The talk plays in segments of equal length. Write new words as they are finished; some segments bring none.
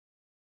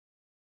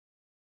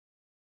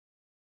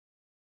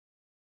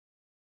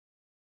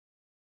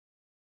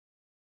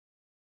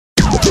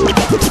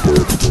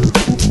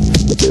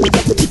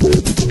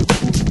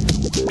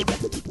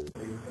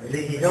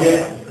Is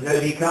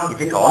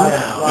it on?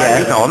 Yeah,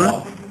 it's on.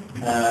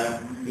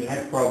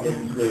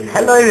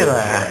 Hello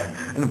there,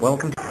 and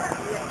welcome to...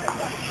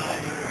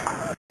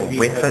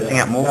 We're searching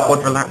out more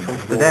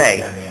quadrilaterals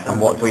today, and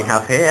what do we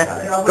have here?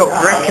 Dr.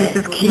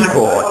 Atkins'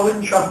 keyboard. I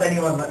wouldn't trust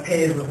anyone that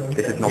peers with him.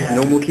 This is not a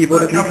normal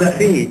keyboard as you can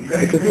see,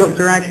 because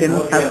Dr.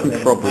 Atkins has some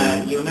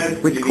problems,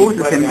 which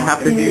causes him to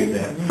have to do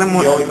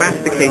somewhat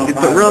sophisticated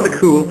but rather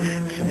cool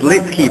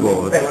split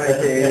keyboard.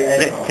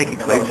 Let's take a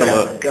closer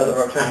look.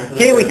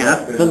 Here we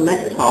have the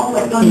left half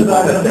of the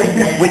keyboard,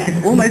 which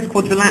is almost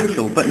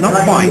quadrilateral, but not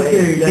quite.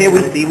 Here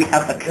we see we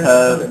have a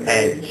curved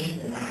edge.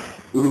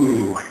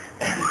 Ooh.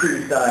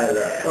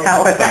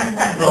 However,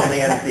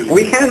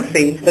 we can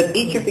see that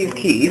each of these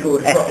keys,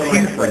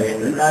 F2 for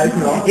instance,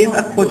 is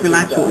a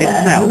quadrilateral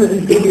itself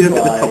if you look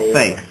at the top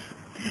face.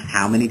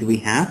 How many do we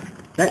have?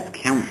 Let's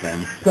count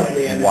them.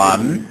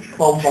 1,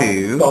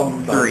 2,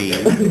 3,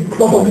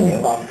 4,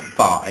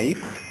 5.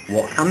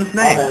 What comes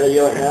next?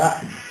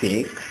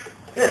 6,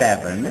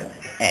 7,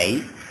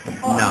 8,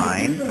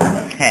 9,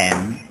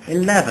 10,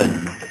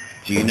 11.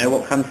 Do you know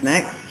what comes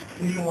next?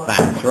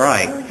 That's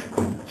right.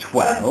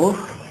 12,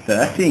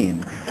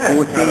 13,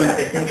 14,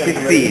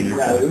 15.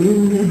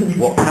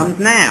 What comes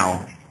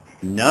now?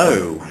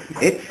 No,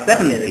 it's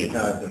 17.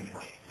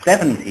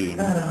 17,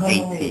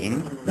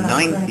 18,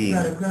 19,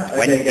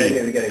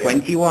 20,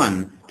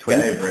 21,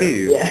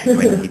 22,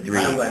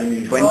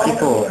 23,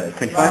 24,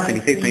 25,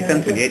 26,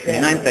 27, 28,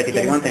 29, 30,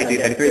 31, 32,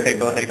 33,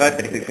 34, 35,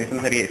 36, 37,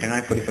 38,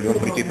 39, 40, 41,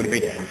 42, 43,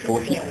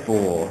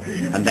 44.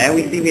 And there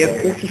we see we have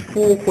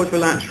 44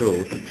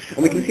 quadrilaterals.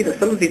 And we can see that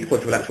some of these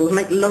quadrilaterals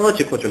make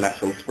larger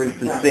quadrilaterals. For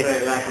instance, this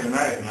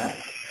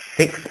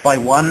 6 by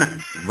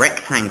 1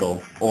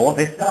 rectangle, or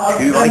this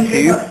 2 by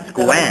 2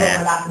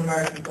 square.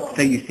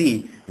 So you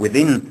see,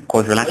 within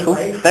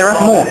quadrilaterals, there are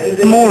more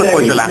smaller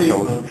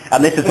quadrilaterals,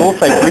 and this is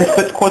also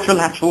Prince's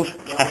quadrilaterals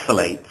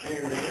tessellates.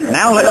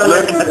 Now let's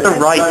look at the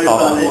right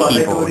part of the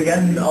keyboard.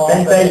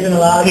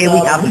 Here we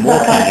have more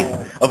keys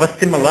of a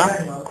similar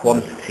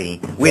quantity.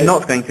 We're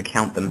not going to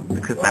count them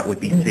because that would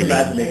be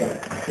silly.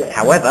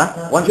 However,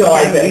 once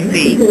again we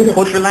see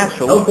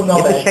quadrilateral is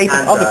the shape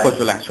of other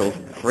quadrilaterals.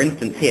 For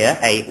instance here,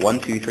 a 1,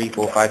 2, 3,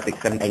 4, 5,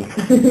 6, 7, 8,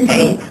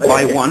 8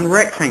 by 1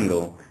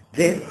 rectangle.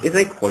 This is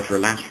a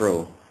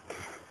quadrilateral.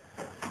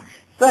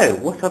 So,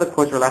 what other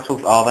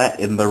quadrilaterals are there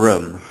in the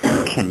room?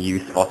 Can you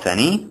spot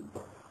any?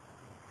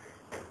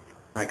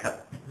 Right,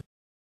 cut.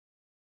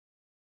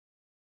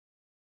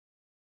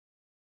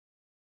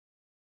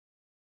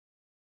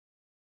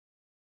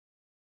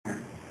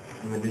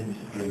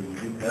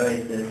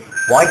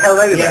 Why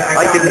hello there,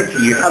 I didn't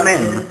see you come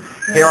in.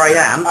 Here I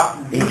am,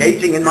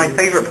 engaging in my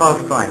favourite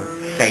pastime,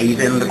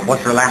 shading the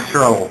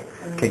quadrilateral.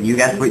 Can you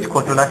guess which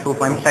quadrilaterals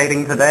I'm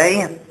shading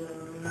today?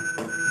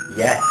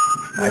 Yes,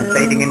 I'm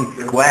shading in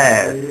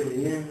squares.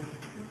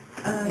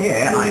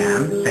 Here I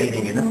am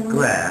shading in a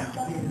square.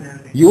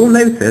 You'll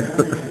notice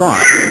that the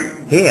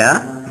sides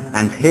here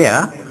and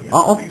here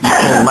are of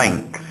equal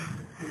length.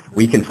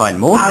 We can find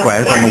more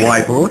squares on the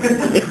whiteboard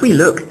if we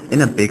look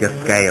in a bigger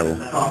scale.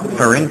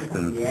 For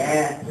instance,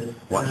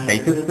 what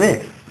shape is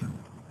this?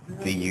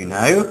 Do you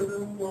know?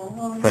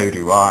 So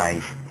do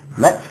I.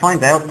 Let's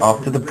find out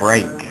after the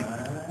break.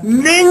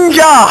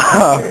 Ninja!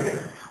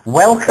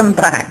 Welcome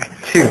back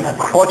to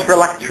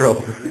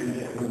Quadrilaterals.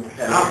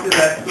 After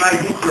that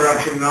slight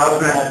interruption,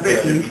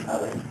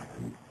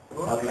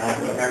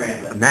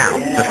 Now,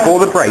 before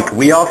the break,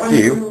 we asked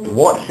you,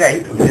 what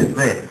shape is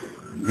this?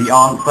 The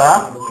answer?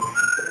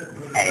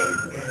 A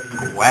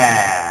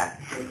square.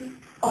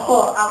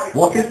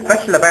 What is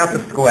special about a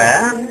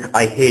square?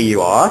 I hear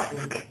you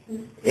ask.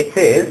 It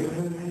is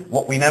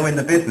what we know in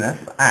the business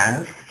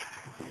as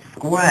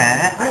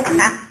square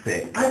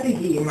tactic. I think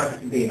he must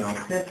have been on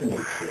Sesame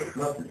Street,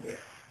 wasn't he?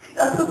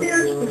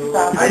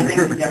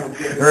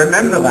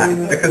 Remember that,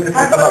 because this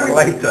will come up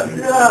later.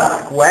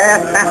 Square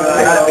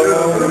tactic.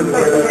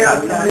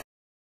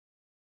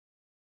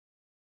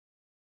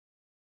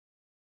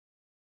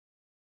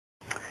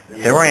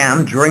 Here I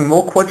am drawing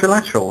more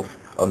quadrilaterals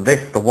on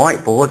this, the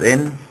whiteboard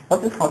in,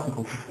 what's this one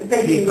called?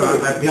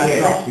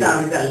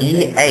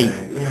 E8.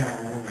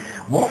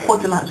 What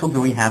quadrilateral do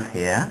we have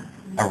here?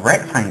 A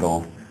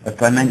rectangle of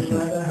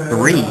dimensions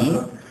 3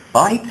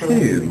 by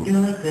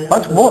 2.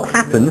 But what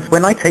happens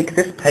when I take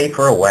this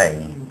paper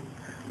away?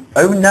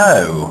 Oh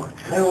no!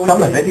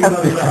 Some of it has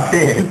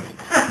disappeared.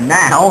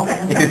 Now,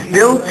 it is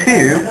still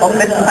 2 of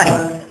this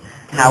length.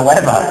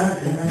 However,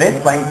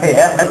 this length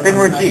here has been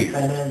reduced.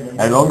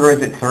 No longer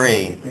is it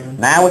 3.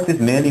 Now it is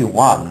merely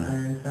 1.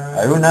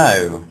 Oh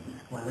no.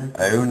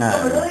 Oh no.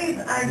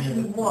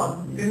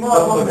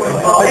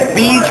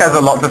 Beej has a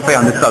lot to say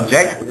on this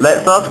subject.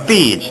 Let's ask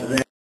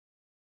Beej.